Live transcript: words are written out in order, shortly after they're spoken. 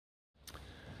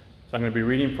So I'm going to be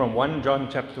reading from 1 John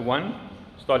chapter 1,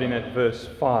 starting at verse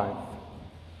 5,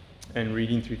 and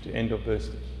reading through to the end of verse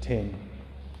 10.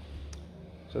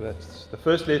 So that's the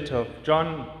first letter of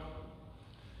John,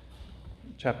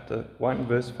 chapter 1,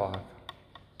 verse 5.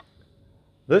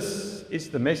 This is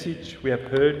the message we have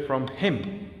heard from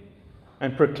him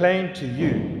and proclaimed to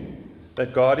you,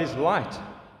 that God is light,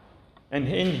 and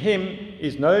in him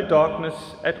is no darkness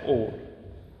at all.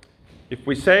 If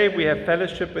we say we have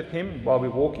fellowship with him while we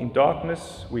walk in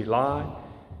darkness, we lie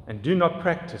and do not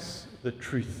practice the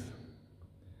truth.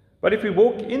 But if we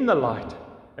walk in the light,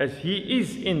 as he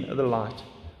is in the light,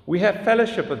 we have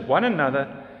fellowship with one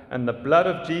another, and the blood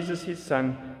of Jesus his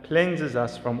Son cleanses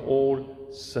us from all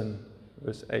sin.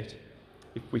 Verse 8.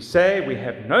 If we say we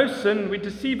have no sin, we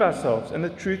deceive ourselves, and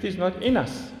the truth is not in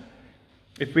us.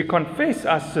 If we confess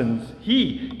our sins,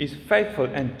 he is faithful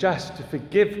and just to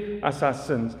forgive us our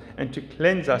sins and to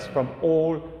cleanse us from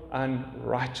all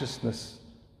unrighteousness.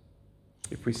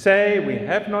 If we say we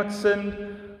have not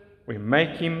sinned, we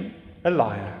make him a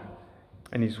liar,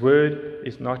 and his word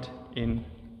is not in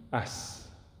us.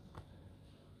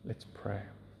 Let's pray.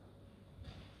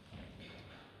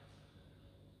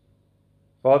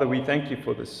 Father, we thank you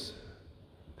for this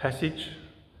passage,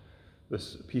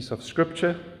 this piece of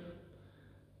scripture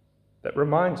that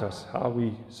reminds us how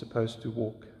we're supposed to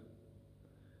walk.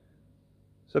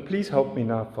 So please help me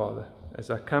now, Father,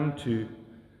 as I come to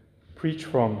preach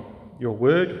from your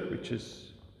word, which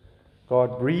is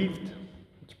God-breathed,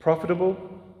 it's profitable.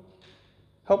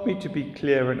 Help me to be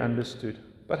clear and understood,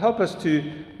 but help us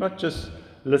to not just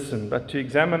listen, but to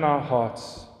examine our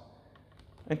hearts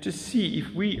and to see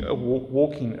if we are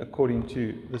walking according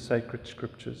to the sacred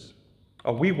scriptures.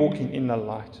 Are we walking in the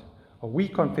light? Are we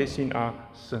confessing our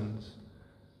sins?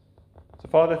 So,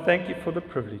 Father, thank you for the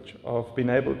privilege of being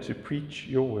able to preach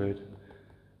your word.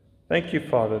 Thank you,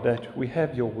 Father, that we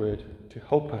have your word to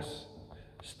help us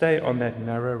stay on that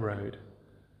narrow road,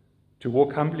 to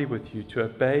walk humbly with you, to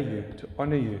obey you, to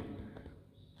honor you,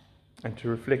 and to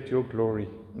reflect your glory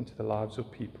into the lives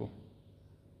of people.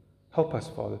 Help us,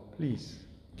 Father, please.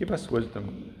 Give us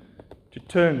wisdom to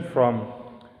turn from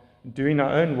doing our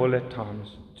own will at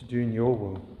times to doing your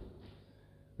will,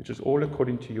 which is all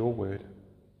according to your word.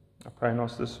 I pray and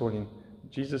ask this all in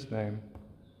Jesus' name.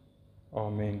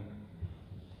 Amen.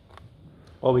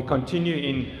 Well, we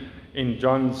continue in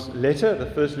John's letter, the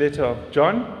first letter of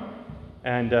John,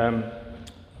 and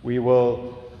we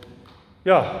will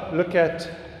look at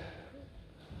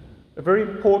a very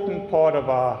important part of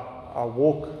our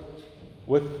walk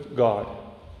with God.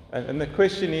 And the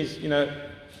question is,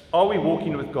 are we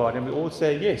walking with God? And we all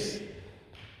say yes.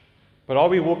 But are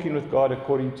we walking with God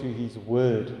according to his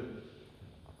word?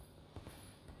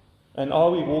 And are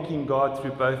we walking God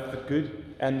through both the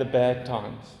good and the bad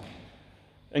times?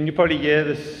 And you probably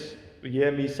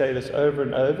hear me say this over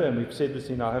and over, and we've said this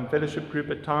in our home fellowship group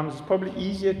at times. It's probably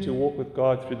easier to walk with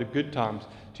God through the good times,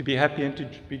 to be happy and to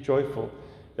be joyful,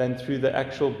 than through the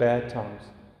actual bad times.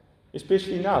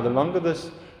 Especially now, the longer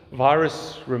this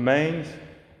virus remains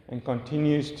and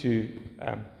continues to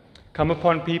come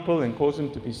upon people and cause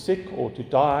them to be sick or to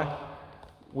die,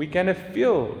 we're going to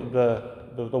feel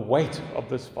the weight of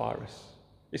this virus.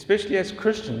 Especially as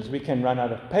Christians, we can run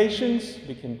out of patience,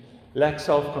 we can lack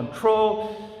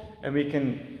self-control, and we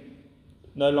can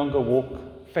no longer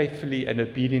walk faithfully and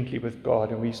obediently with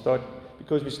God. And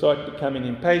because we start becoming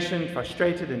impatient,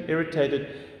 frustrated, and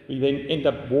irritated, we then end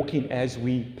up walking as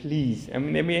we please.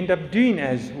 And then we end up doing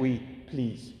as we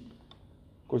please,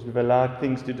 because we've allowed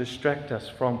things to distract us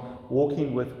from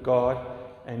walking with God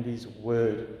and his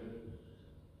word.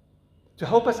 To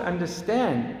help us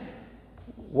understand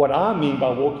what I mean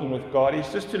by walking with God is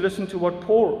just to listen to what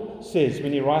Paul says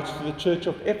when he writes to the church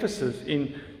of Ephesus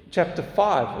in chapter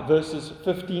 5, verses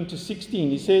 15 to 16.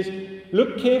 He says,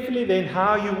 "Look carefully then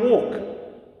how you walk."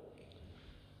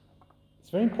 It's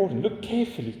very important. Look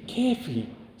carefully.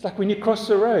 It's like when you cross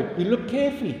the road. You look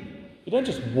carefully. You don't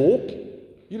just walk.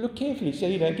 You look carefully so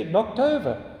you don't get knocked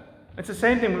over. It's the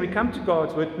same thing when we come to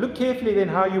God's word. Look carefully then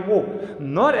how you walk.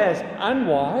 Not as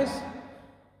unwise,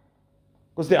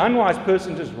 because the unwise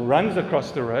person just runs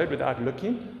across the road without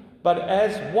looking, but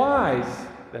as wise.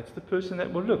 That's the person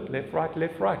that will look left,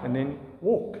 right, and then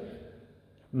walk.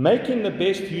 Making the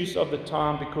best use of the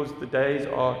time because the days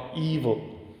are evil.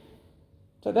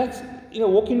 So that's,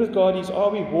 walking with God is, are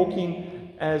we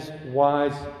walking as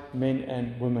wise men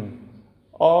and women?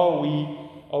 Are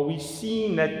we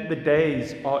seeing that the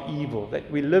days are evil,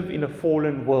 that we live in a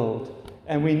fallen world,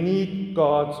 and we need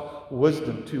God's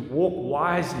wisdom to walk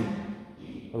wisely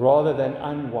rather than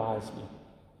unwisely?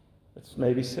 It's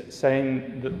maybe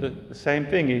saying the same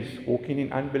thing, is walking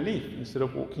in unbelief instead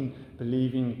of walking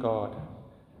believing God.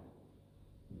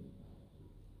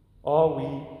 Are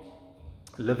we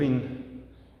living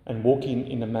and walking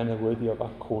in a manner worthy of our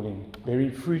calling,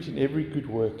 bearing fruit in every good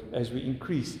work as we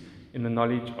increase in the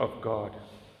knowledge of God?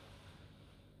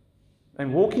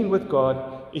 And walking with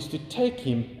God is to take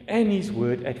Him and His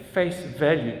word at face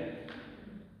value.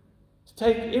 To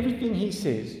take everything He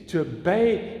says, to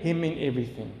obey Him in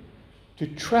everything, to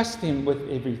trust Him with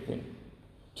everything,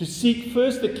 to seek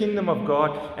first the kingdom of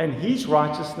God and His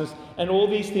righteousness, and all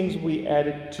these things will be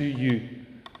added to you.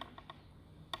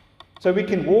 So we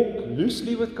can walk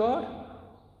loosely with God,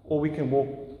 or we can walk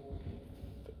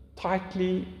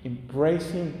tightly,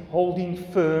 embracing,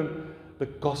 holding firm the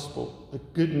gospel, the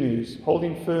good news,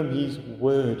 holding firm His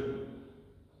word.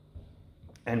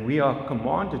 And we are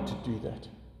commanded to do that.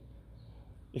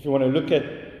 If you want to look at,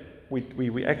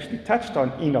 we actually touched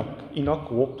on Enoch.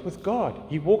 Enoch walked with God.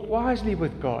 He walked wisely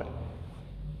with God.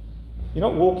 You're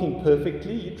not walking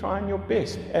perfectly, you're trying your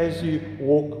best as you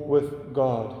walk with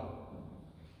God.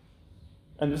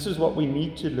 And this is what we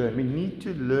need to learn. We need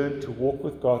to learn to walk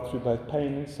with God through both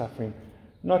pain and suffering,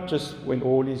 not just when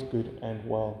all is good and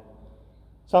well.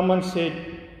 Someone said,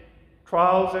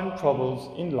 trials and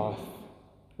troubles in life,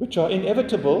 which are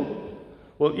inevitable,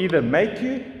 will either make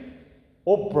you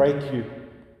or break you.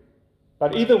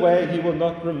 But either way, you will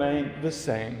not remain the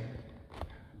same.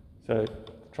 So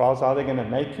trials are either going to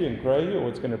make you and grow you, or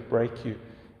it's going to break you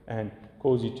and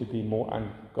cause you to be more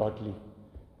ungodly.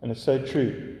 And it's so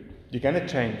true. You're going to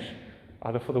change,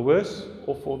 either for the worse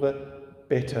or for the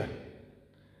better.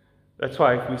 That's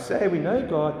why if we say we know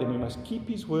God, then we must keep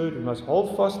His word, we must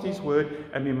hold fast His word,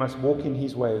 and we must walk in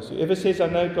His ways. Whoever says, I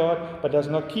know God, but does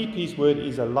not keep His word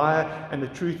is a liar, and the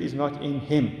truth is not in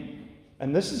him.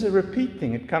 And this is a repeat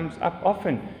thing. It comes up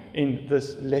often in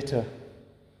this letter.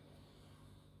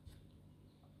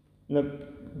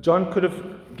 John could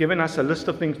have given us a list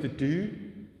of things to do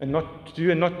and not to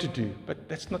do and not to do, but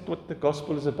that's not what the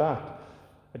gospel is about.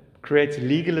 It creates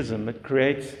legalism. It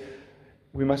creates,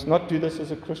 we must not do this as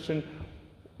a Christian,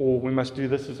 or we must do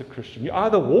this as a Christian. You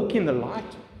either walk in the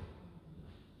light,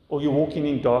 or you're walking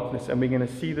in darkness, and we're going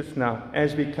to see this now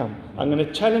as we come. I'm going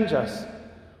to challenge us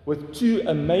with two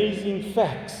amazing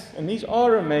facts, and these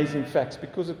are amazing facts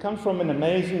because it comes from an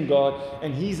amazing God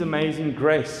and His amazing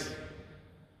grace.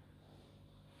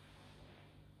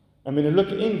 I'm going to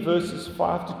look in verses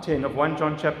 5 to 10 of 1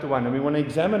 John chapter 1, and we want to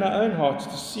examine our own hearts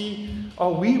to see,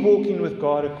 are we walking with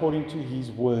God according to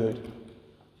His word?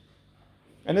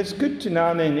 And it's good to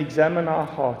now and then examine our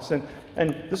hearts, and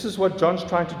this is what John's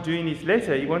trying to do in his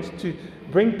letter. He wants to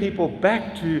bring people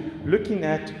back to looking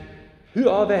at who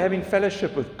are they having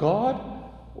fellowship with, God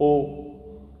or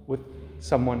with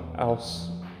someone else.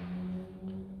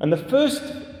 And the first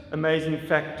amazing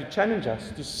fact to challenge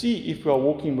us to see if we are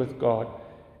walking with God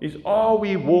is, are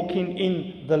we walking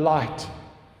in the light?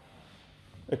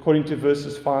 According to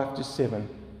verses 5 to 7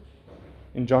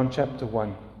 in John chapter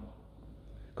 1.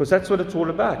 Because that's what it's all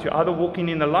about. You're either walking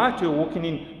in the light or you're walking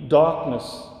in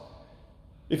darkness.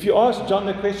 If you ask John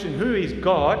the question, who is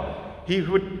God? He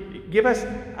would give us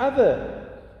other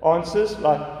answers,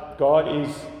 like God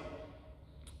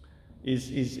is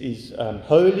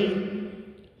holy,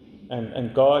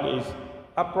 and God is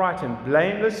upright and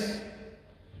blameless,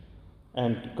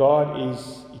 and God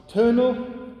is eternal,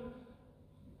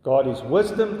 God is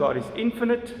wisdom, God is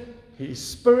infinite, He is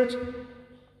spirit.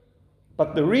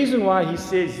 But the reason why he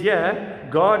says,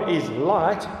 God is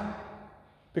light,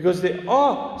 because there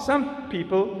are some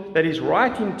people that he's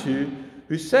writing to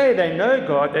who say they know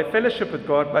God, they fellowship with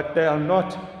God, but they are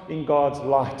not in God's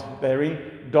light. They're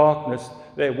in darkness.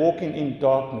 They're walking in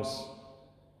darkness.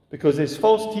 Because there's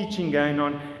false teaching going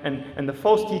on, and the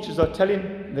false teachers are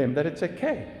telling them that it's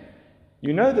okay.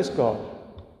 You know this God,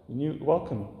 and you're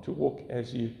welcome to walk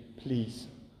as you please.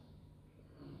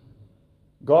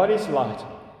 God is light.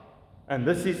 And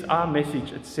this is our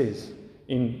message, it says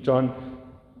in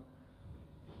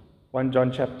 1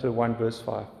 John chapter 1 verse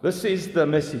 5. This is the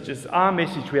message. It's our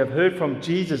message we have heard from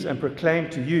Jesus and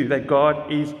proclaimed to you, that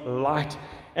God is light,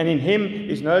 and in Him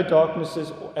is no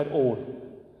darknesses at all.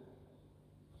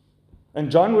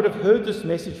 And John would have heard this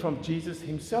message from Jesus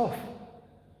Himself.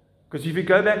 Because if you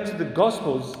go back to the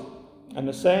Gospels, and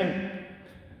the same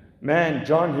man,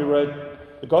 John, who wrote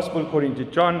the Gospel according to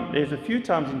John, there's a few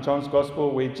times in John's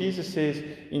Gospel where Jesus says,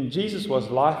 in Jesus was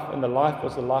life, and the life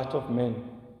was the light of men.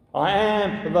 I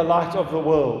am the light of the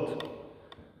world.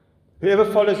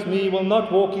 Whoever follows me will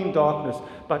not walk in darkness,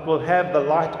 but will have the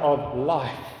light of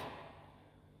life.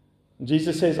 And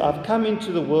Jesus says, I've come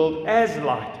into the world as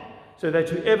light, so that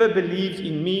whoever believes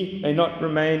in me may not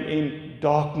remain in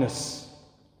darkness.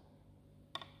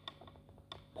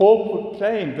 Paul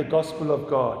proclaimed the gospel of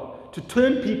God to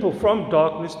turn people from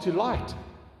darkness to light.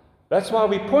 That's why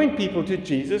we point people to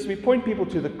Jesus, we point people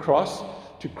to the cross,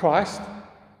 to Christ,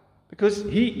 because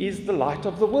he is the light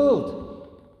of the world.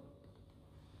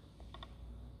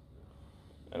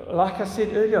 Like I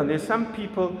said earlier on, there's some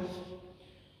people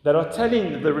that are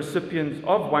telling the recipients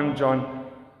of 1 John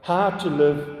how to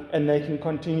live, and they can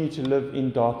continue to live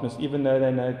in darkness, even though they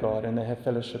know God and they have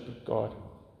fellowship with God.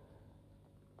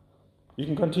 You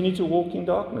can continue to walk in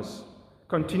darkness,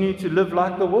 continue to live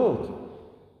like the world.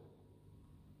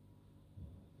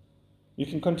 You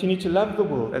can continue to love the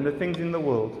world and the things in the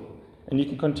world, and you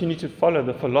can continue to follow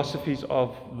the philosophies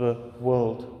of the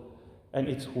world and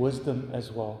its wisdom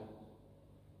as well.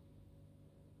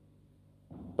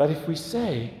 But if we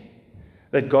say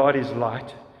that God is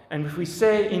light, and if we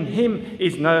say in him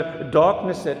is no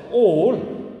darkness at all,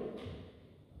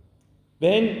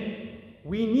 then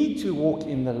we need to walk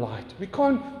in the light. We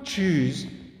can't choose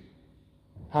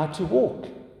how to walk.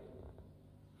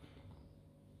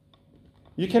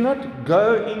 You cannot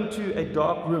go into a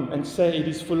dark room and say it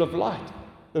is full of light.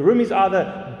 The room is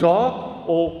either dark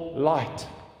or light.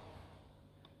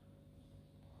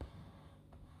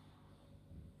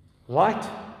 Light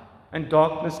and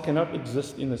darkness cannot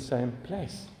exist in the same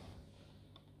place.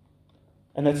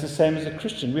 And that's the same as a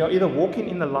Christian. We are either walking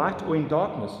in the light or in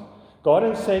darkness. God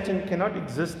and Satan cannot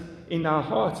exist in our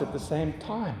hearts at the same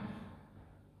time.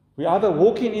 We're either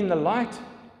walking in the light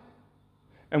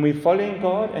and we're following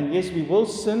God, and yes, we will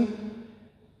sin.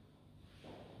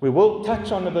 We will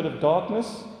touch on a bit of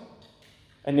darkness,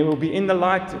 and then we'll be in the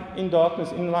light, in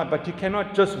darkness, in light. But you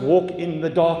cannot just walk in the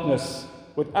darkness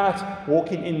without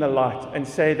walking in the light and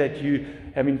say that you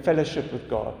have in fellowship with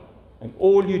God. And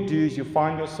all you do is you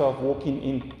find yourself walking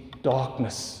in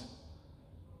darkness.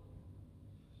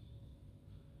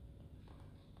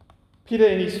 Peter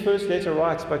in his first letter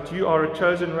writes, "But you are a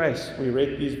chosen race," we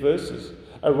read these verses,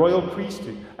 "a royal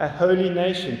priesthood, a holy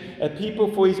nation, a people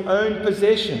for his own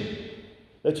possession,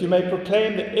 that you may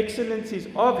proclaim the excellencies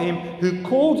of him who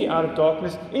called you out of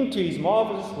darkness into his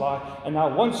marvelous light, and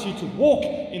now wants you to walk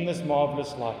in this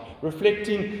marvelous light,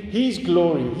 reflecting his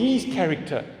glory, his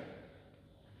character.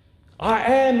 I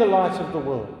am the light of the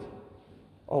world."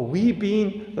 Are we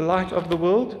being the light of the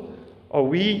world? Are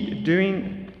we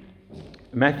doing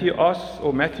Matthew asks,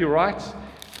 or Matthew writes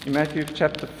in Matthew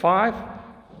chapter 5,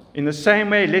 in the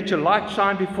same way, let your light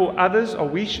shine before others. Are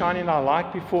we shining our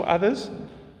light before others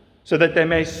so that they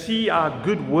may see our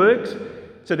good works,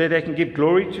 so that they can give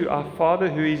glory to our Father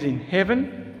who is in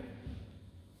heaven?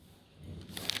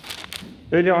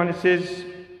 Earlier on it says,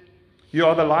 "You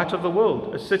are the light of the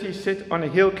world. A city set on a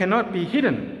hill cannot be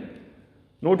hidden,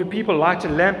 nor do people light a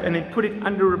lamp and then put it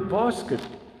under a basket,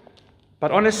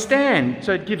 but on a stand,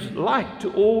 so it gives light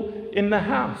to all in the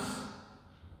house."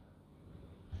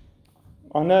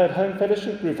 I know at home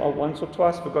fellowship group, I once or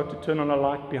twice forgot to turn on a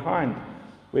light behind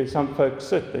where some folks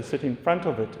sit. They sit in front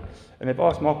of it. And they've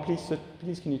asked, "Mark,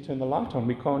 please can you turn the light on?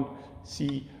 We can't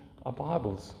see our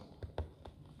Bibles."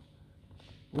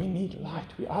 We need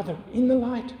light. We're either in the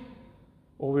light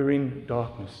or we're in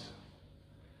darkness.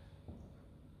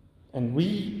 And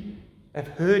we have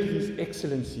heard his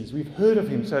excellencies. We've heard of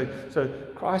him. So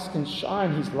Christ can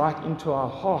shine his light into our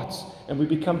hearts, and we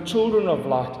become children of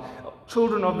light,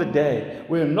 children of the day.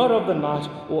 We're not of the night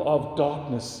or of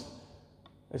darkness,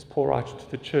 as Paul writes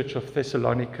to the church of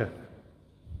Thessalonica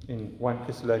in 1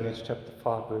 Thessalonians chapter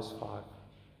 5, verse 5.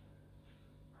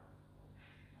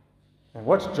 And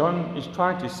what John is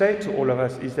trying to say to all of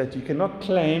us is that you cannot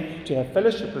claim to have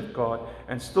fellowship with God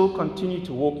and still continue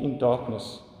to walk in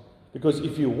darkness. Because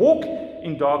if you walk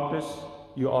in darkness,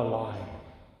 you are lying.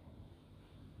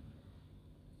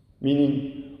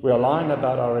 Meaning, we are lying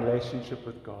about our relationship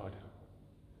with God.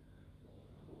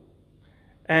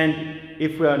 And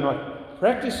if we are not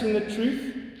practicing the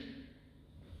truth,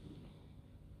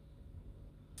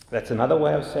 that's another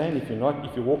way of saying if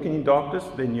you're walking in darkness,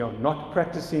 then you're not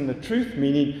practicing the truth,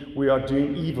 meaning we are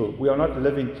doing evil. We are not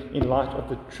living in light of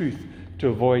the truth to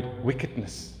avoid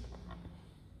wickedness.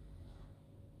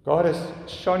 God has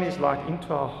shone his light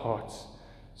into our hearts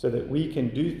so that we can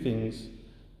do things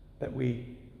that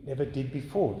we never did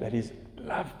before. That is,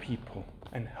 love people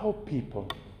and help people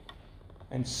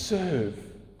and serve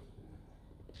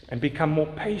and become more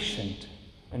patient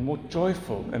and more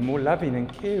joyful and more loving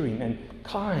and caring and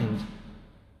kind.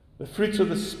 The fruits of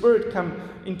the Spirit come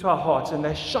into our hearts and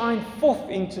they shine forth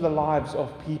into the lives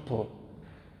of people.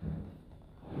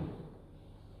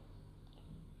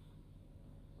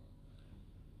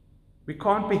 We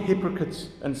can't be hypocrites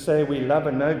and say we love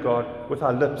and know God with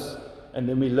our lips, and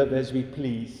then we live as we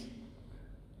please,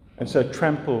 and so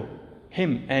trample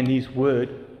Him and His word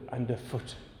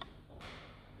underfoot.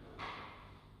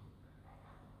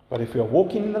 But if we are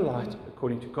walking in the light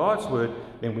according to God's word,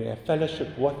 then we have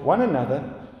fellowship with one another,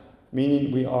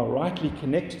 meaning we are rightly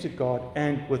connected to God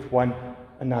and with one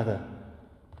another.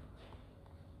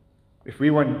 If we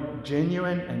want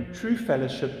genuine and true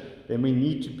fellowship, then we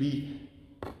need to be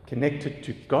connected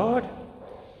to God,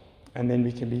 and then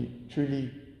we can be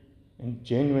truly and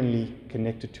genuinely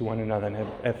connected to one another and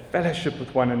have fellowship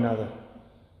with one another.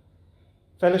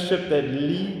 Fellowship that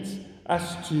leads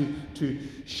us to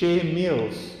share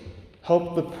meals,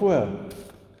 help the poor,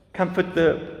 comfort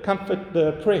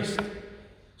the oppressed,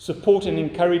 support and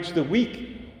encourage the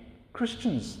weak,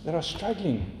 Christians that are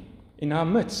struggling in our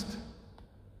midst.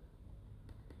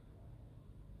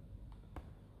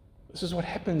 This is what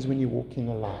happens when you walk in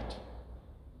the light.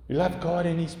 You love God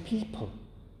and His people.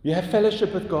 You have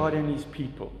fellowship with God and His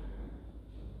people.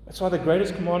 That's why the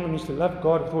greatest commandment is to love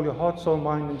God with all your heart, soul,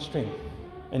 mind, and strength.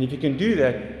 And if you can do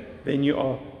that, then you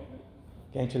are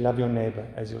going to love your neighbor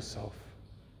as yourself.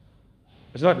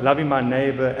 It's not loving my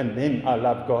neighbor and then I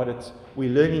love God. It's we're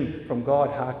learning from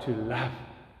God how to love.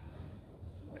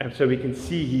 And so we can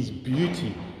see His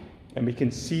beauty and we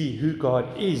can see who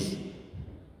God is.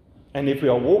 And if we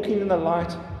are walking in the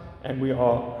light and we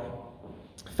are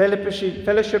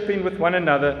fellowshipping with one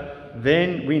another,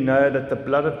 then we know that the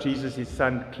blood of Jesus, His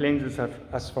Son, cleanses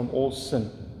us from all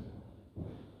sin.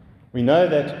 We know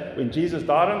that when Jesus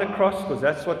died on the cross, because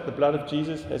that's what the blood of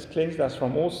Jesus has cleansed us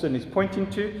from all sin is pointing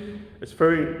to, it's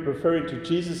referring to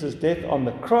Jesus' death on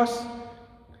the cross,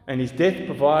 and His death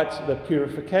provides the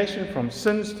purification from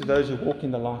sins to those who walk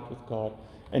in the light with God.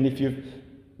 And if you've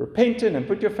repented and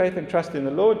put your faith and trust in the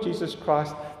Lord Jesus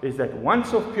Christ, there's that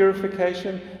once-off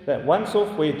purification, that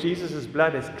once-off where Jesus'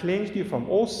 blood has cleansed you from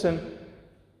all sin,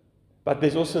 but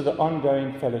there's also the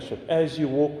ongoing fellowship. As you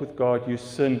walk with God, you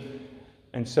sin,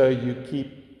 and so you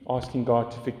keep asking God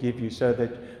to forgive you so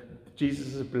that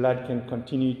Jesus' blood can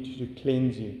continue to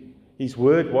cleanse you. His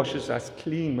word washes us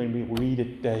clean when we read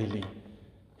it daily.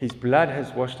 His blood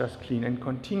has washed us clean and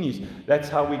continues. That's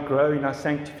how we grow in our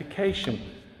sanctification.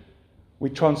 We're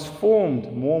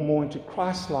transformed more and more into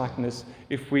Christ-likeness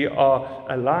if we are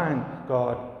allowing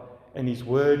God and His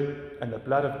word and the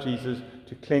blood of Jesus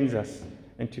to cleanse us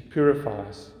and to purify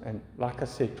us and, like I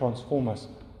said, transform us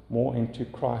more into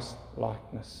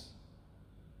Christ-likeness.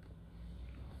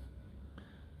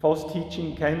 False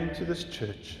teaching came into this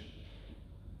church,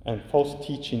 and false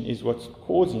teaching is what's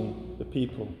causing the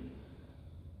people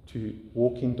to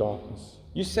walk in darkness.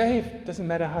 You're saved, doesn't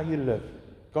matter how you live.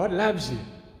 God loves you.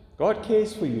 God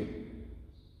cares for you.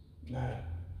 No.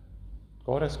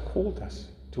 God has called us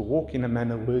to walk in a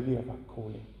manner worthy of our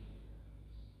calling.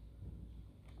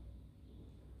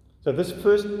 So this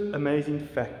first amazing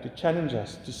fact to challenge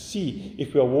us to see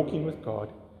if we are walking with God,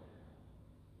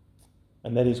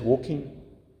 and that is walking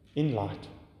in light.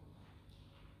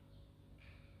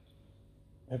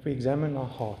 If we examine our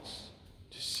hearts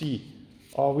to see,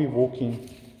 are we walking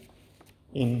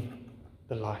in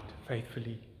the light,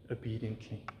 faithfully,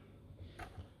 obediently?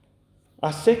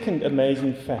 Our second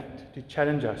amazing fact to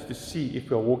challenge us to see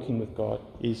if we are walking with God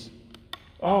is,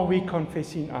 are we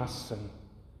confessing our sin?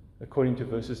 According to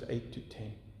verses 8 to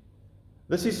 10.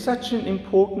 This is such an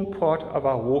important part of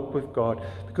our walk with God,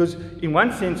 because in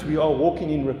one sense we are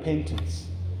walking in repentance.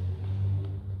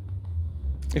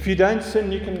 If you don't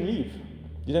sin, you can leave.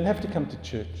 You don't have to come to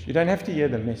church. You don't have to hear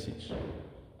the message.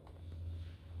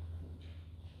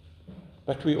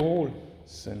 But we all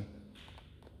sin.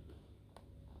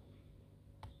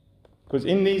 Because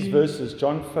in these verses,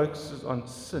 John focuses on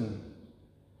sin.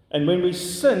 And when we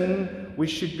sin, we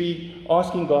should be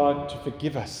asking God to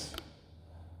forgive us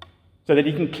so that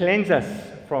He can cleanse us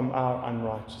from our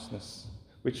unrighteousness.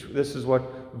 Which this is what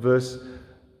verse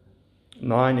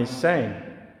 9 is saying.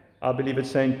 I believe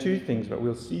it's saying two things, but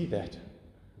we'll see that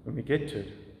when we get to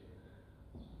it.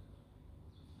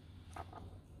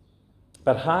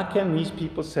 But how can these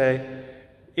people say,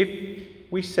 if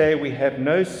we say we have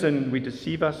no sin, we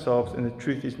deceive ourselves and the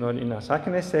truth is not in us? How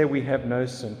can they say we have no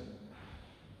sin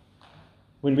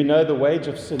when we know the wage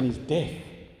of sin is death?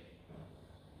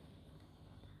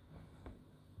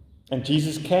 And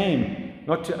Jesus came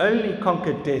not to only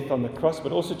conquer death on the cross,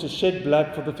 but also to shed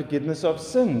blood for the forgiveness of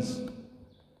sins.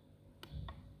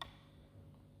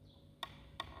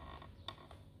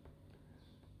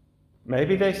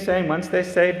 Maybe they're saying once they're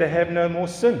saved, they have no more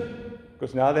sin,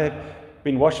 because now they've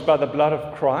been washed by the blood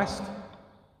of Christ,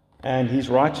 and His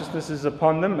righteousness is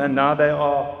upon them, and now they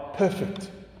are perfect.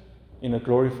 in a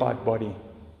glorified body,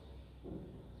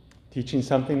 teaching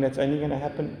something that's only going to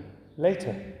happen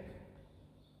later.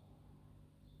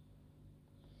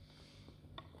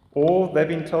 Or they've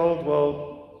been told,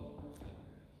 well,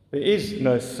 there is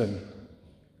no sin.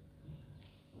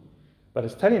 But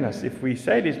it's telling us, if we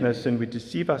say there's no sin, we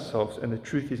deceive ourselves and the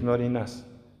truth is not in us.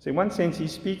 So in one sense,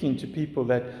 he's speaking to people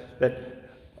that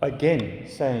again,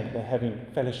 saying they're having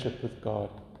fellowship with God.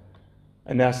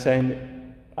 And they're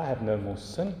saying, I have no more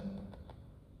sin.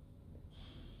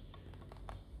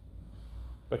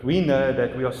 But we know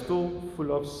that we are still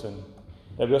full of sin,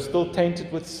 that we are still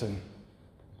tainted with sin.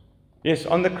 Yes,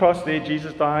 on the cross there,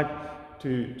 Jesus died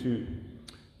to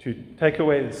take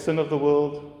away the sin of the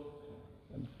world,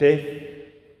 death,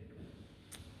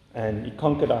 and he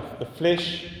conquered the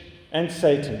flesh and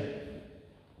Satan.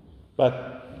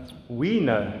 But we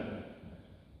know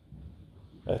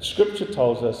that Scripture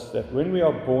tells us that when we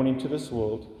are born into this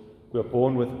world, we are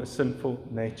born with a sinful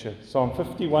nature. Psalm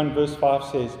 51 verse 5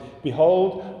 says,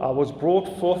 Behold, I was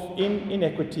brought forth in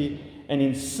iniquity, and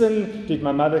in sin did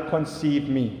my mother conceive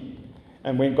me.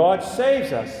 And when God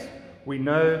saves us, we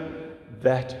know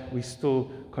that we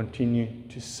still continue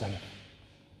to sin.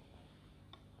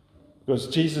 Because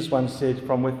Jesus once said,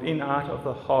 from within out of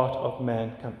the heart of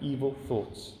man come evil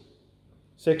thoughts,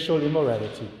 sexual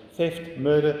immorality, theft,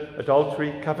 murder,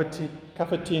 adultery,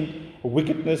 coveting,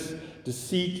 wickedness,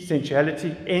 deceit,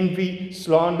 sensuality, envy,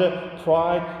 slander,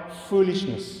 pride,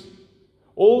 foolishness.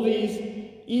 All these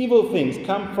evil things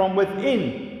come from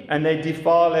within and they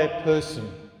defile a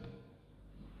person.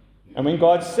 And when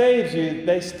God saves you,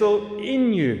 they're still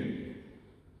in you.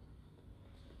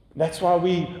 That's why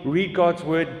we read God's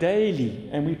word daily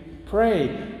and we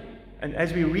pray. And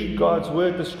as we read God's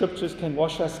word, the scriptures can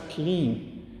wash us clean.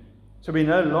 So we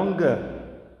no longer,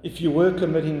 if you were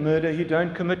committing murder, you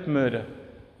don't commit murder.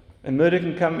 And murder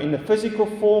can come in a physical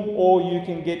form, or you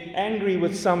can get angry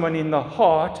with someone in the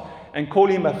heart and call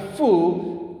him a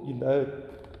fool. You know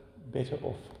better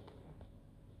off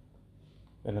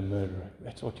than a murderer.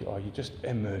 That's what you are. You're just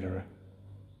a murderer.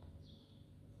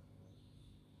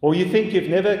 Or you think you've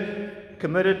never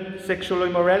committed sexual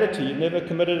immorality, you've never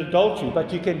committed adultery,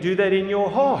 but you can do that in your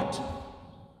heart.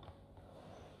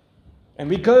 And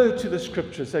we go to the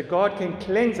scriptures that God can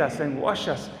cleanse us and wash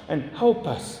us and help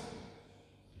us.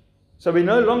 So we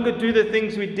no longer do the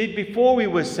things we did before we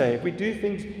were saved. We do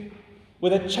things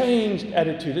with a changed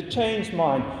attitude, a changed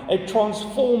mind, a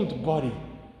transformed body.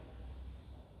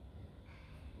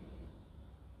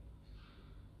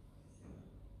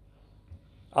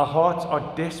 Our hearts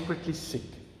are desperately sick,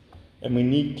 and we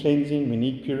need cleansing, we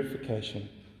need purification.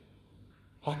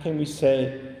 How can we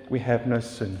say we have no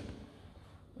sin?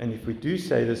 And if we do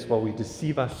say this, well, we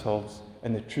deceive ourselves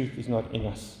and the truth is not in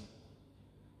us.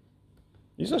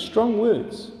 These are strong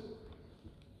words.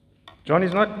 John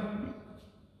is not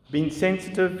being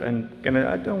sensitive and going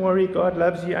to, don't worry, God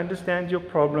loves you, understands your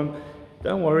problem.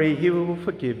 Don't worry, He will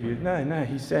forgive you. No,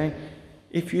 He's saying,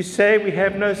 if you say we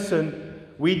have no sin,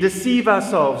 we deceive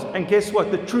ourselves. And guess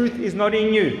what? The truth is not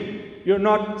in you. You're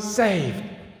not saved.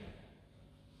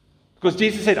 Because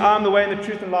Jesus said, I am the way and the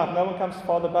truth and life. No one comes to the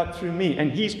Father but through me.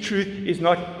 And His truth is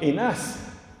not in us.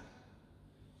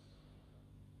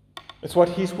 It's what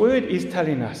His word is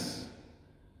telling us.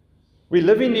 We're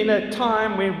living in a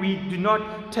time where we do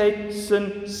not take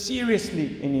sin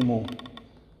seriously anymore.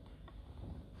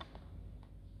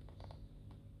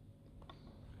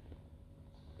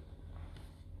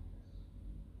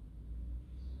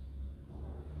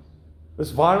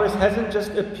 This virus hasn't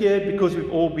just appeared because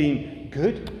we've all been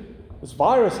good. This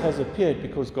virus has appeared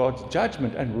because God's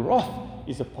judgment and wrath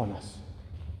is upon us.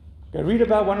 Go read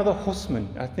about one of the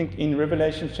horsemen, I think in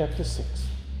Revelation chapter 6.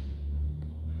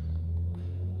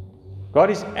 God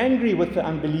is angry with the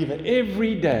unbeliever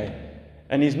every day,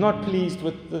 and He's not pleased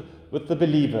with the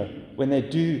believer when they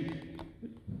do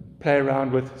play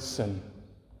around with sin.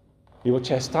 He will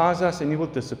chastise us and He will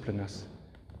discipline us.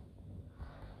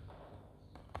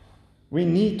 We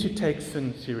need to take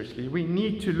sin seriously. We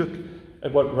need to look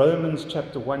at what Romans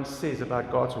chapter 1 says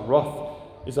about God's wrath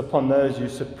is upon those who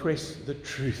suppress the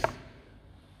truth.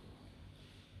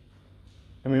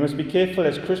 And we must be careful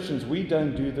as Christians, we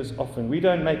don't do this often. We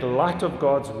don't make light of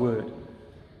God's word.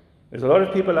 There's a lot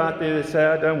of people out there that say,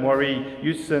 oh, don't worry,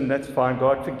 you sin, that's fine,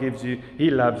 God forgives you, He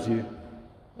loves you.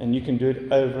 And you can do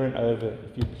it over and over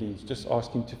if you please. Just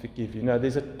ask Him to forgive you. No,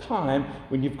 there's a time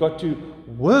when you've got to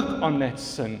work on that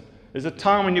sin. There's a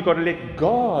time when you've got to let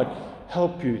God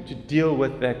help you to deal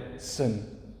with that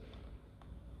sin.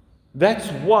 That's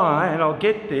why, and I'll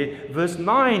get there, verse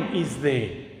 9 is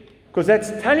there. Because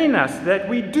that's telling us that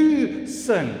we do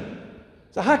sin.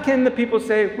 So how can the people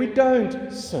say we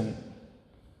don't sin?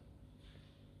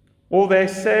 Or they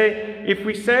say, if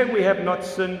we say we have not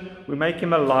sinned, we make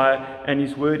him a liar, and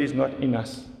his word is not in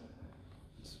us.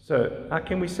 So, how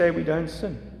can we say we don't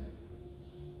sin?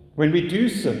 When we do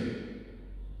sin,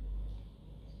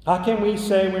 how can we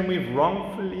say when we've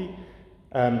wrongfully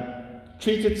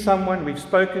treated someone, we've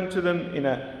spoken to them in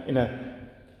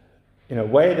a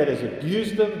way that has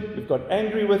abused them, we've got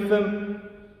angry with them,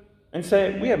 and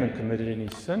say, we haven't committed any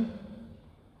sin?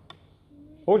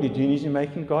 All you're doing is you're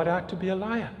making God out to be a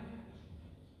liar.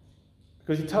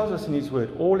 Because he tells us in his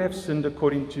word, all have sinned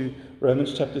according to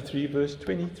Romans chapter 3, verse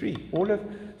 23. All have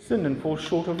sinned and fall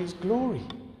short of his glory.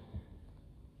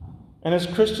 And as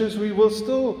Christians, we will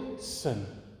still sin.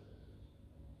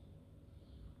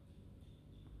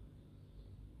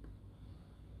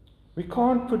 We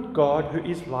can't put God, who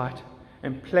is light,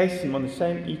 and place him on the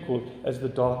same equal as the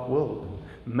dark world.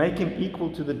 Make him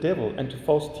equal to the devil and to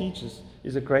false teachers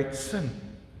is a great sin.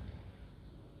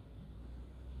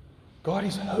 God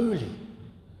is holy.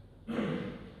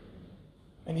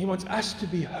 And he wants us to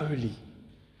be holy.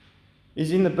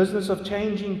 He's in the business of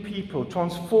changing people,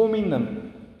 transforming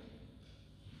them.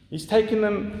 He's taken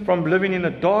them from living in a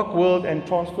dark world and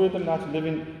transferred them now to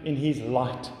living in his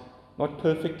light. Not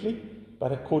perfectly,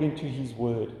 but according to his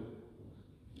word.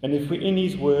 And if we're in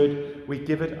his word, we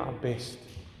give it our best.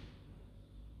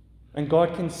 And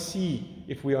God can see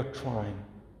if we are trying,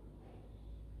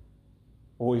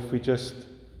 or if we just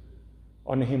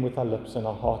honor him with our lips and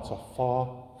our hearts are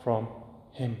far from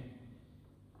him.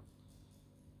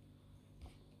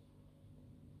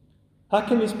 How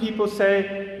can these people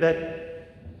say that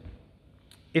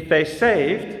if they're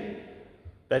saved,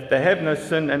 that they have no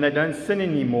sin and they don't sin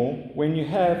anymore, when you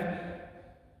have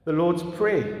the Lord's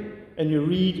Prayer and you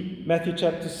read Matthew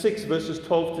chapter 6 verses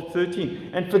 12 to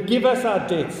 13, and forgive us our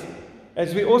debts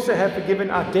as we also have forgiven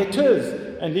our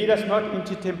debtors, and lead us not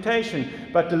into temptation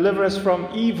but deliver us from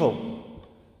evil.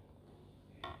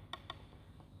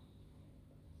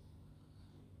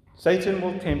 Satan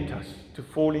will tempt us to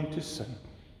fall into sin.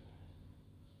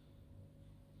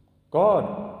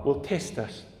 God will test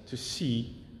us to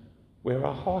see where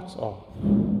our hearts are.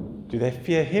 Do they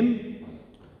fear him,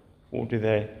 or do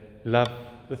they love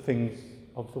the things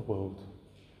of the world?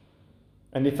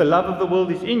 And if the love of the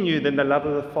world is in you, then the love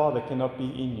of the Father cannot be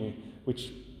in you,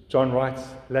 which John writes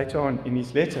later on in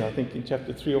his letter, I think in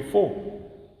chapter 3 or 4.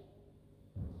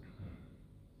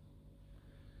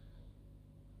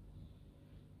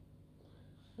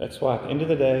 That's why at the end of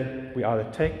the day, we either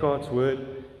take God's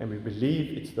word and we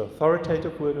believe it's the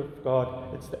authoritative word of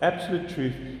God, it's the absolute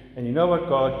truth, and you know what,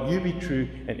 God, you be true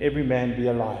and every man be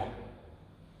a liar.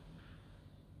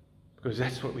 Because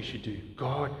that's what we should do.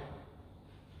 God,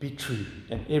 be true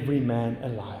and every man a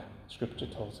liar, Scripture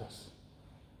tells us.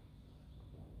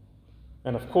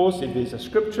 And of course, if there's a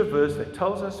Scripture verse that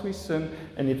tells us we sin,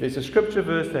 and if there's a Scripture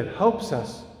verse that helps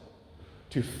us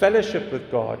to fellowship with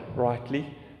God rightly,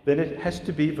 then it has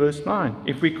to be verse 9.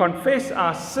 If we confess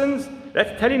our sins,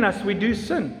 that's telling us we do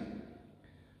sin.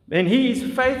 Then he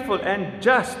is faithful and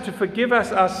just to forgive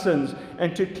us our sins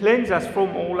and to cleanse us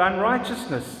from all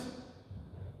unrighteousness.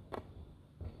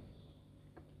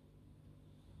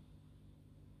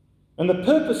 And the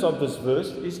purpose of this verse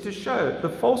is to show the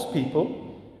false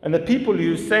people and the people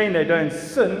who are saying they don't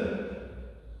sin,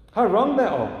 how wrong they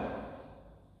are.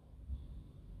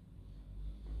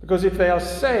 Because if they are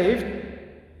saved,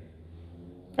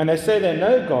 and they say they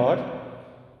know God,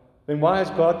 then why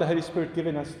has God, the Holy Spirit,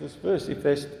 given us this verse if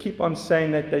they keep on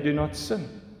saying that they do not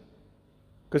sin?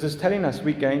 Because it's telling us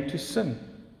we're going to sin.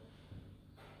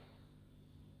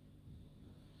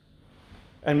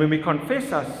 And when we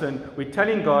confess our sin, we're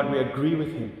telling God we agree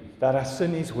with him that our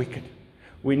sin is wicked.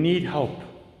 We need help.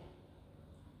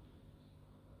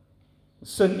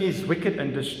 Sin is wicked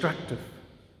and destructive.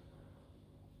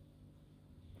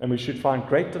 And we should find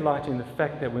great delight in the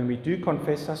fact that when we do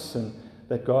confess our sin,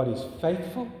 that God is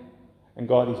faithful and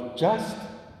God is just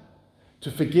to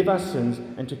forgive our sins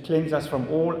and to cleanse us from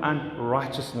all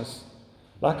unrighteousness.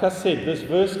 Like I said, this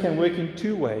verse can work in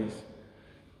two ways.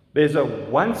 There's a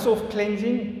once-off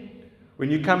cleansing when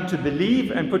you come to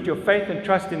believe and put your faith and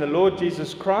trust in the Lord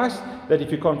Jesus Christ, that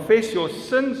if you confess your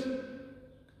sins,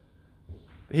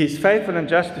 he is faithful and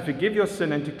just to forgive your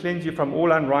sin and to cleanse you from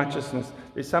all unrighteousness.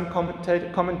 There's some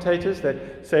commentators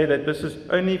that say that this is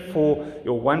only for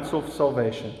your once-off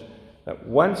salvation. That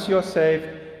once you're saved,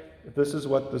 this is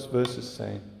what this verse is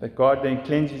saying. That God then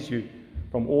cleanses you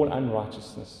from all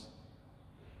unrighteousness.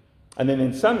 And then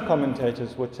in some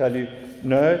commentators will tell you,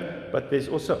 no, but there's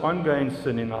also ongoing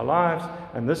sin in our lives,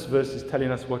 and this verse is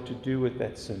telling us what to do with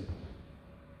that sin.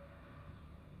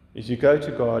 is you go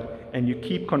to God and you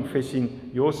keep confessing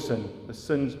your sin, the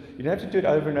sins. You don't have to do it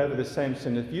over and over, the same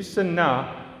sin. If you sin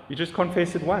now, you just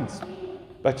confess it once,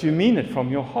 but you mean it from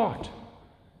your heart.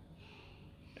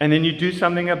 And then you do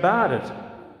something about it.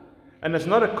 And it's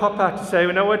not a cop-out to say,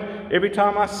 you know what, every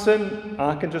time I sin,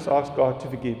 I can just ask God to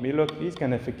forgive me. Look, He's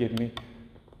going to forgive me.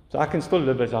 So I can still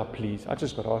live as I please. I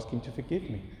just got to ask Him to forgive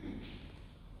me.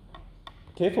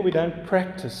 Careful we don't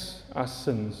practice our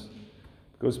sins.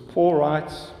 Because Paul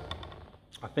writes,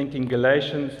 I think in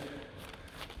Galatians,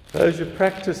 those who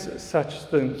practice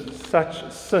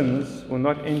such sins will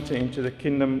not enter into the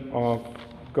kingdom of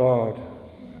God.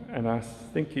 And I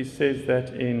think he says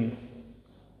that in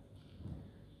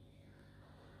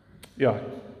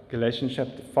Galatians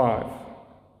chapter 5.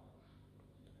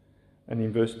 And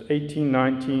in verse 18,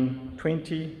 19,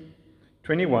 20,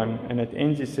 21, and at the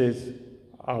end he says,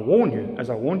 I warn you, as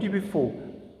I warned you before,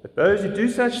 that those who do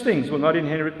such things will not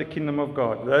inherit the kingdom of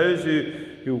God. Those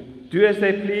who do as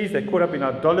they please, they're caught up in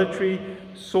idolatry,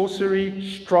 sorcery,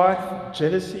 strife,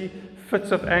 jealousy,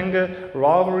 fits of anger,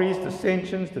 rivalries,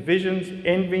 dissensions, divisions,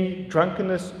 envy,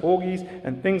 drunkenness, orgies,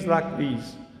 and things like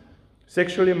these.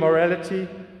 Sexual immorality,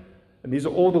 and these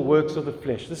are all the works of the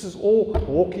flesh. This is all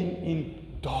walking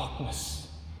in darkness.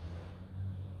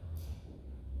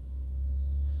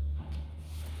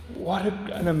 What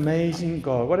an amazing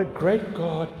God. What a great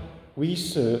God we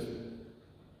serve.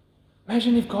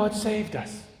 Imagine if God saved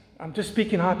us. I'm just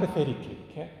speaking hypothetically,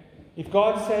 okay? If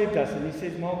God saved us and He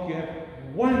says, Mark, you have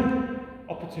one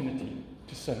opportunity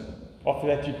to sin. After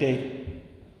that, you're dead.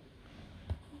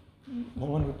 No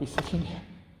one would be sitting here.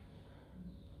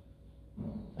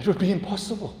 It would be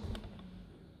impossible.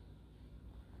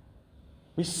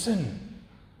 We sin.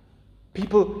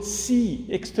 People see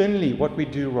externally what we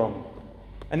do wrong.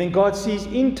 And then God sees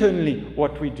internally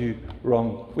what we do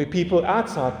wrong, where people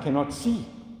outside cannot see.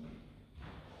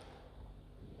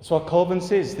 That's what Calvin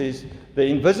says. There's the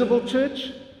invisible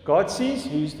church, God sees,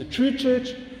 who's the true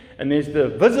church, and there's the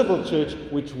visible church,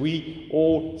 which we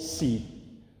all see.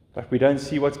 But we don't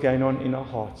see what's going on in our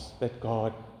hearts that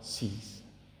God sees.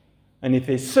 And if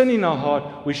there's sin in our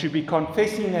heart, we should be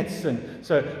confessing that sin,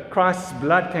 so Christ's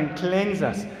blood can cleanse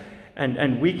us.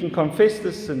 And we can confess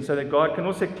this sin so that God can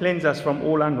also cleanse us from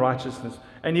all unrighteousness.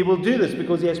 And He will do this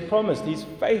because He has promised. He's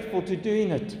faithful to doing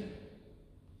it.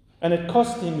 And it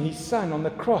cost Him His Son on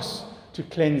the cross to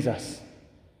cleanse us.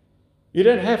 You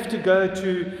don't have to go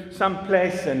to some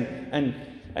place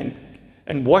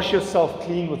and wash yourself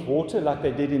clean with water like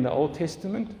they did in the Old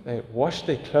Testament. They washed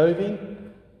their clothing.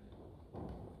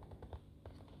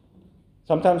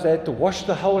 Sometimes they had to wash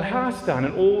the whole house down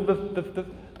and all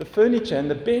the furniture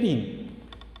and the bedding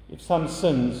if some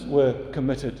sins were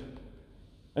committed.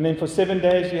 And then for 7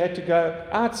 days you had to go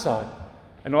outside.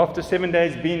 And after 7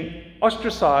 days being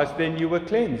ostracized, then you were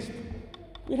cleansed.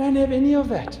 We don't have any of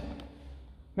that.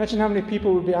 Imagine how many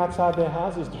people would be outside their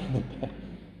houses during the day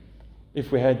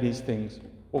if we had these things.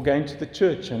 Or going to the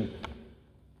church. And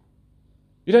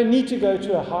you don't need to go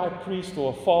to a high priest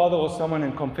or a father or someone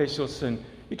and confess your sin.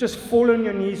 You just fall on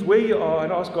your knees where you are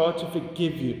and ask God to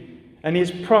forgive you. And He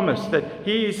has promised that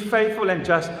He is faithful and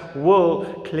just,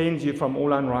 will cleanse you from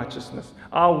all unrighteousness.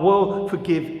 I will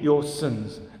forgive your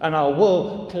sins and I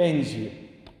will cleanse you.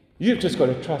 You've just got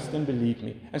to trust and believe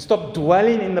me. And stop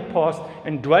dwelling in the past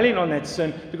and dwelling on that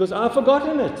sin because I've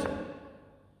forgotten it.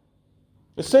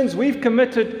 The sins we've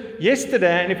committed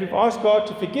yesterday, and if we've asked God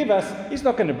to forgive us, He's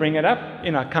not going to bring it up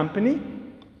in our company.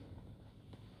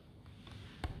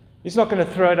 He's not going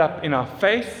to throw it up in our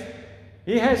face.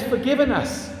 He has forgiven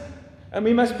us. And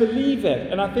we must believe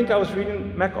that. And I think I was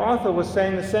reading, MacArthur was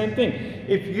saying the same thing.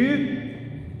 If you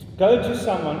go to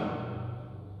someone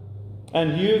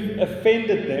and you've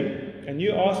offended them and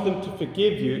you ask them to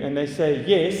forgive you and they say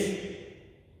yes,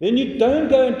 then you don't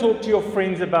go and talk to your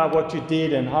friends about what you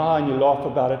did and you laugh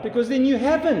about it, because then you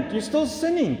haven't. You're still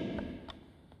sinning.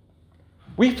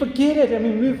 We forget it and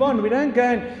we move on. We don't go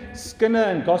and skinner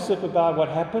and gossip about what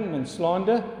happened and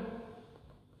slander.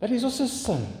 That is also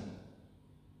sin.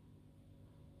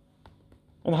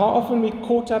 And how often we're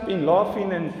caught up in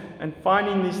laughing and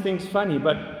finding these things funny,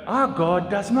 but our God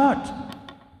does not.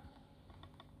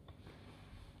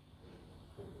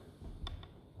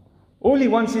 All He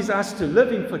wants is us to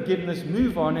live in forgiveness,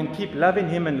 move on, and keep loving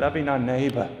Him and loving our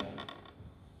neighbor.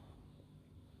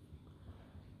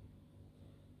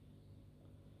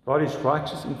 God is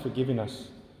righteous in forgiving us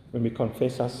when we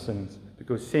confess our sins,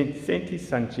 because He sent His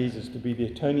Son Jesus to be the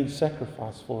atoning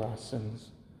sacrifice for our sins.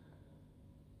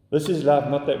 This is love,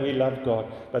 not that we loved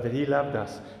God, but that He loved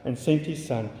us and sent His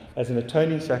Son as an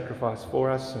atoning sacrifice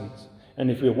for our sins. And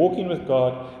if we're walking with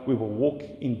God, we will walk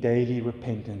in daily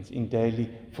repentance, in daily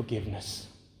forgiveness.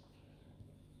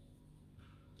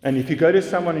 And if you go to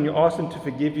someone and you ask them to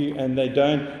forgive you and they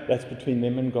don't, that's between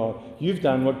them and God. You've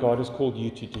done what God has called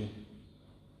you to do.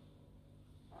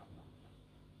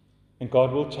 And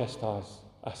God will chastise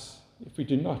us if we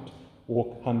do not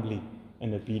walk humbly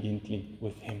and obediently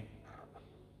with Him.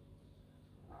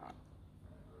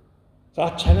 So I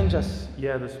challenge us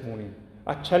here this morning.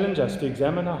 I challenge us to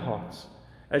examine our hearts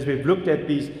as we've looked at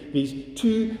these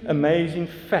two amazing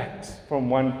facts from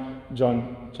 1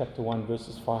 John chapter 1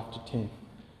 verses 5 to 10.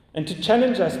 And to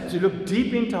challenge us to look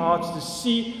deep into our hearts to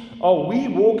see, are we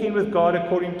walking with God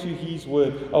according to His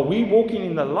word? Are we walking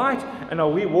in the light, and are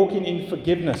we walking in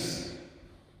forgiveness?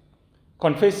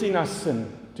 Confessing our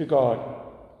sin to God,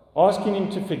 asking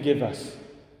Him to forgive us.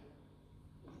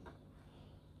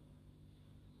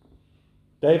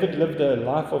 David lived a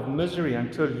life of misery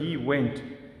until he went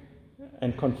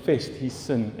and confessed his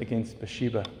sin against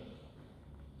Bathsheba.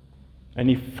 And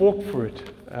he fought for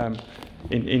it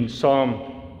in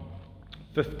Psalm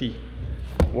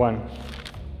 51.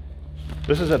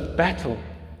 This is a battle.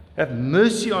 Have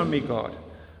mercy on me, God,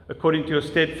 according to your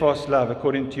steadfast love,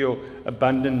 according to your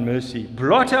abundant mercy.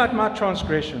 Blot out my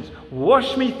transgressions.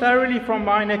 Wash me thoroughly from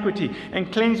my iniquity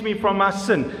and cleanse me from my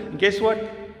sin. And guess what?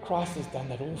 Christ has done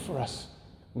that all for us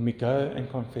when we go and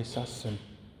confess our sin.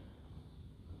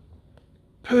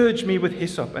 Purge me with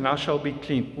hyssop, and I shall be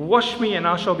clean. Wash me, and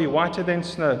I shall be whiter than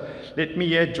snow. Let me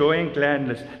hear joy and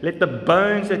gladness. Let the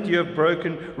bones that you have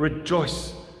broken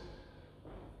rejoice.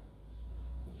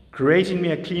 Create in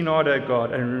me a clean heart, O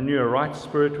God, and renew a right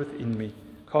spirit within me.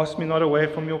 Cast me not away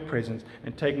from your presence,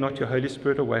 and take not your Holy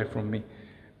Spirit away from me.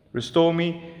 Restore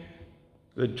me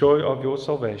the joy of your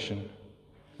salvation,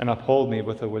 and uphold me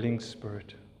with a willing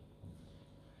spirit.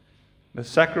 The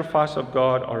sacrifice of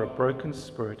God are a broken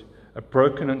spirit, a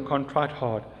broken and contrite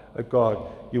heart, O God,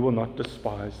 you will not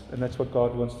despise. And that's what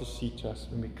God wants to see to us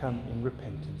when we come in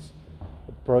repentance.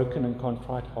 A broken and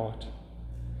contrite heart.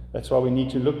 That's why we need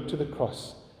to look to the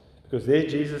cross. Because there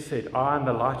Jesus said, I am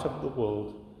the light of the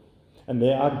world. And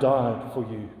there I died for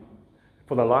you.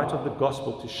 For the light of the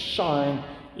gospel to shine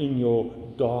in your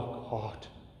dark heart.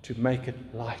 To make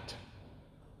it light.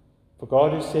 For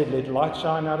God who said, let light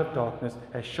shine out of darkness,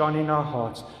 has shone in our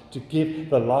hearts to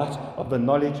give the light of the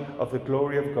knowledge of the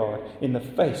glory of God in the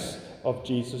face of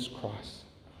Jesus Christ.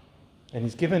 And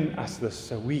He's given us this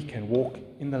so we can walk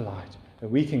in the light, that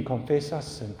we can confess our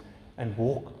sin and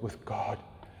walk with God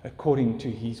according to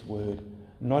His word,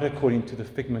 not according to the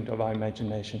figment of our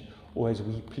imagination or as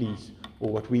we please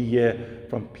or what we hear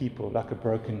from people like a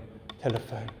broken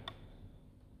telephone.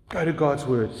 Go to God's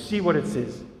word, see what it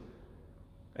says,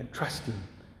 and trust Him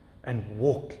and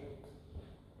walk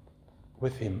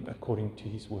with Him according to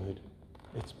His word.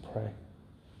 Let's pray.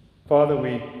 Father,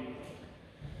 we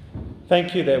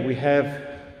thank you that we have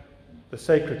the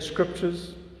sacred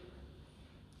scriptures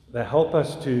that help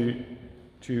us to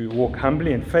walk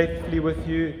humbly and faithfully with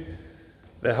you.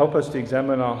 They help us to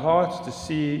examine our hearts to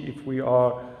see if we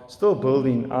are still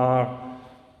building our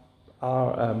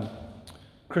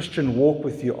Christian walk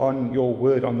with you on your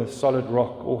word, on the solid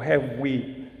rock, or have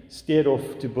we steered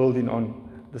off to building on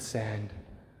the sand?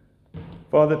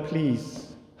 Father,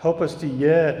 please help us to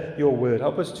hear your word.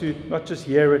 Help us to not just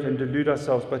hear it and delude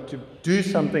ourselves, but to do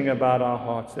something about our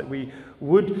hearts, that we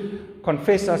would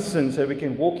confess our sins so we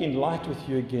can walk in light with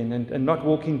you again and not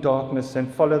walk in darkness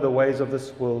and follow the ways of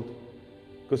this world.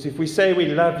 Because if we say we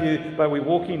love you, but we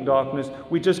walk in darkness,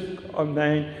 we just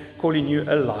are calling you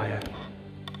a liar.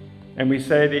 And we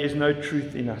say there is no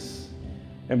truth in us.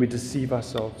 And we deceive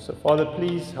ourselves. So, Father,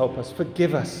 please help us.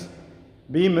 Forgive us.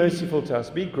 Be merciful to us.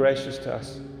 Be gracious to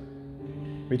us.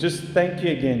 We just thank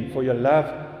you again for your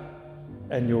love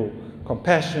and your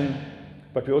compassion,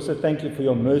 but we also thank you for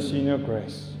your mercy and your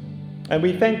grace. And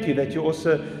we thank you that you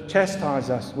also chastise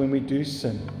us when we do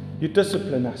sin. You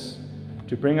discipline us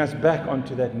to bring us back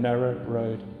onto that narrow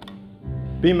road.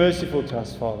 Be merciful to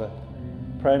us, Father.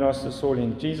 Pray and ask this all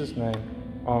in Jesus' name.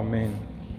 Amen.